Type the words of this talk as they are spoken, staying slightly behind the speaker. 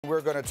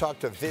We're going to talk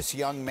to this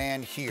young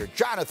man here.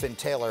 Jonathan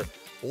Taylor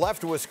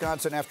left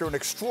Wisconsin after an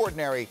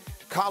extraordinary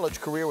college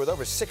career with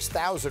over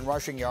 6,000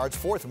 rushing yards,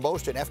 fourth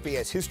most in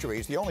FBS history.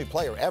 He's the only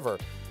player ever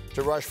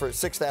to rush for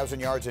 6,000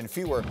 yards in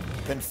fewer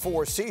than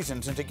 4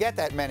 seasons. And to get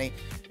that many,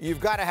 you've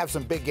got to have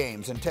some big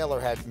games. And Taylor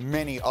had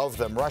many of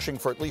them, rushing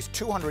for at least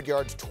 200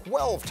 yards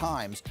 12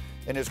 times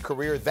in his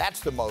career.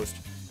 That's the most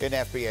in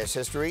FBS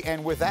history.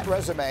 And with that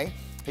resume,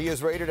 he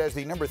is rated as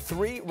the number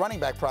 3 running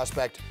back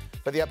prospect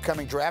for the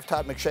upcoming draft.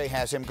 Todd McShay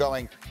has him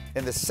going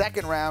in the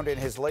 2nd round in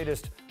his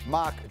latest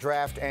mock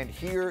draft. And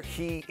here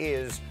he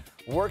is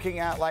working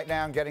out right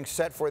now and getting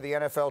set for the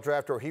NFL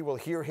draft, or he will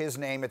hear his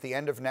name at the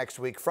end of next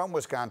week from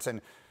Wisconsin.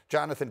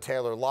 Jonathan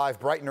Taylor, live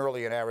bright and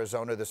early in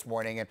Arizona this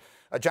morning. And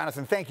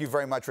Jonathan, thank you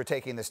very much for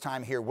taking this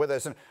time here with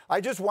us. And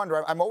I just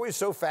wonder, I'm always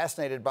so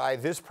fascinated by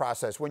this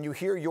process. When you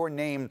hear your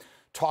name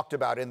talked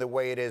about in the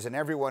way it is and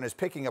everyone is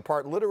picking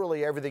apart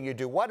literally everything you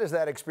do, what is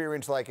that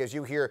experience like as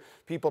you hear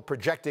people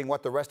projecting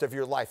what the rest of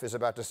your life is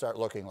about to start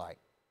looking like?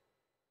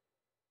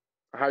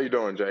 How you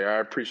doing, Jay? I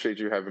appreciate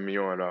you having me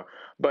on.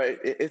 But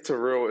it's a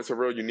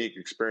real unique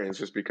experience,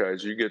 just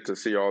because you get to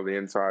see all the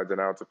insides and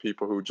outs of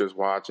people who just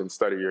watch and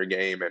study your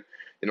game. And,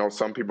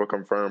 some people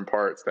confirm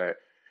parts that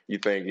you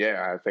think,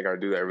 yeah, I think I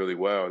do that really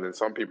well. And then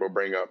some people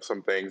bring up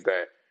some things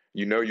that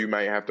you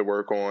might have to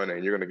work on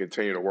and you're going to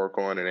continue to work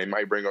on. And they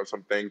might bring up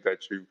some things that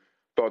you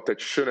thought that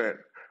shouldn't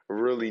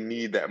really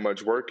need that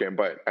much work in.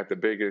 But at the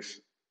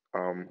biggest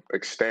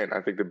extent,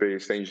 I think the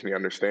biggest thing you need to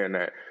understand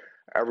that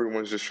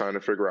everyone's just trying to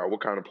figure out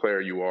what kind of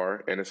player you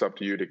are, and it's up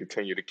to you to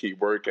continue to keep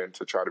working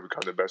to try to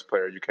become the best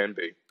player you can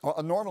be.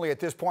 Well, normally at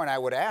this point, I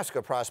would ask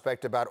a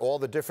prospect about all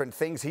the different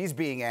things he's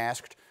being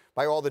asked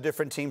by all the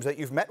different teams that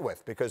you've met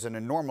with, because in a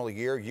normal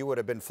year, you would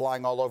have been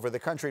flying all over the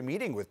country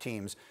meeting with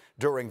teams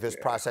during this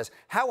process.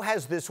 How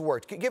has this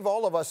worked? Give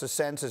all of us a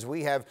sense, as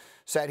we have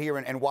sat here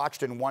and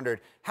watched and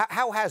wondered,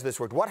 how has this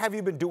worked? What have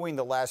you been doing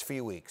the last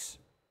few weeks?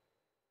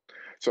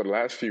 So the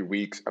last few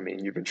weeks,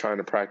 you've been trying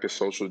to practice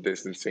social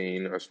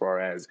distancing as far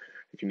as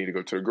if you need to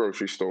go to the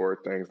grocery store,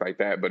 things like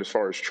that. But as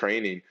far as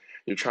training,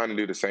 you're trying to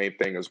do the same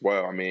thing as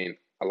well.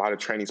 A lot of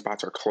training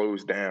spots are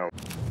closed down.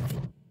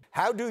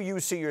 How do you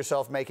see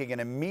yourself making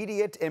an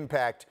immediate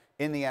impact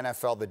in the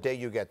NFL the day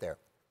you get there?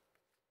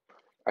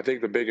 I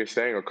think the biggest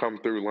thing will come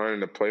through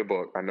learning the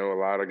playbook. I know a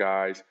lot of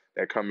guys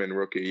that come in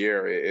rookie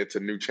year, it's a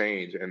new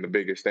change. And the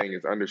biggest thing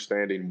is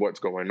understanding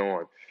what's going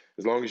on.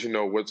 As long as you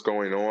know what's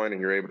going on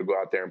and you're able to go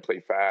out there and play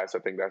fast, I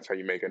think that's how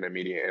you make an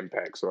immediate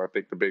impact. So I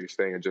think the biggest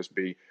thing would just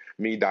be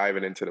me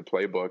diving into the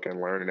playbook and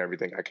learning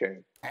everything I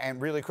can.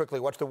 And really quickly,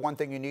 what's the one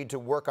thing you need to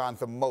work on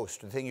the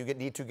most, the thing you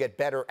need to get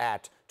better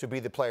at to be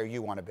the player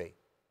you want to be?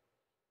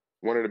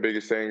 One of the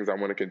biggest things I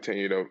want to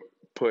continue to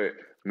put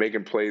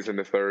making plays in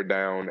the 3rd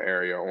down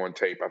area on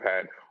tape. I've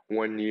had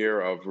 1 year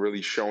of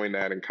really showing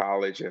that in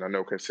college, and I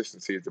know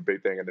consistency is a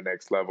big thing at the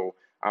next level.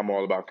 I'm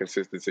all about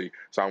consistency,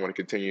 so I want to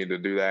continue to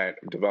do that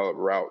and develop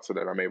routes so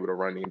that I'm able to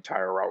run the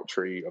entire route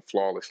tree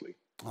flawlessly.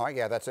 All right,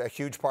 yeah, that's a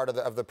huge part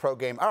of the pro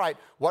game. All right,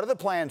 what are the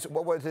plans?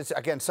 What was this,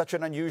 again, such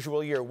an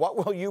unusual year?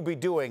 What will you be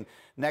doing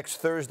next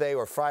Thursday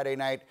or Friday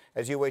night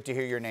as you wait to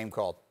hear your name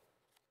called?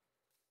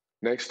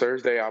 Next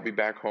Thursday, I'll be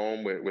back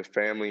home with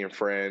family and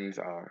friends.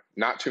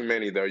 Not too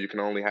many, though. You can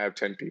only have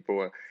 10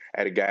 people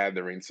at a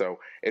gathering. So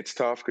it's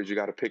tough because you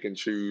got to pick and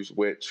choose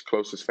which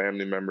closest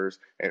family members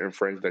and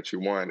friends that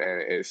you want.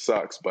 And it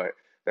sucks, but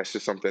that's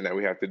just something that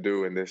we have to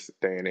do in this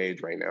day and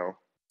age right now.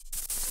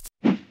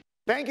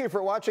 Thank you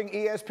for watching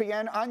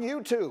ESPN on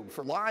YouTube.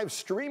 For live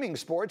streaming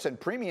sports and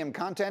premium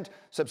content,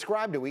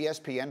 subscribe to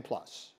ESPN+.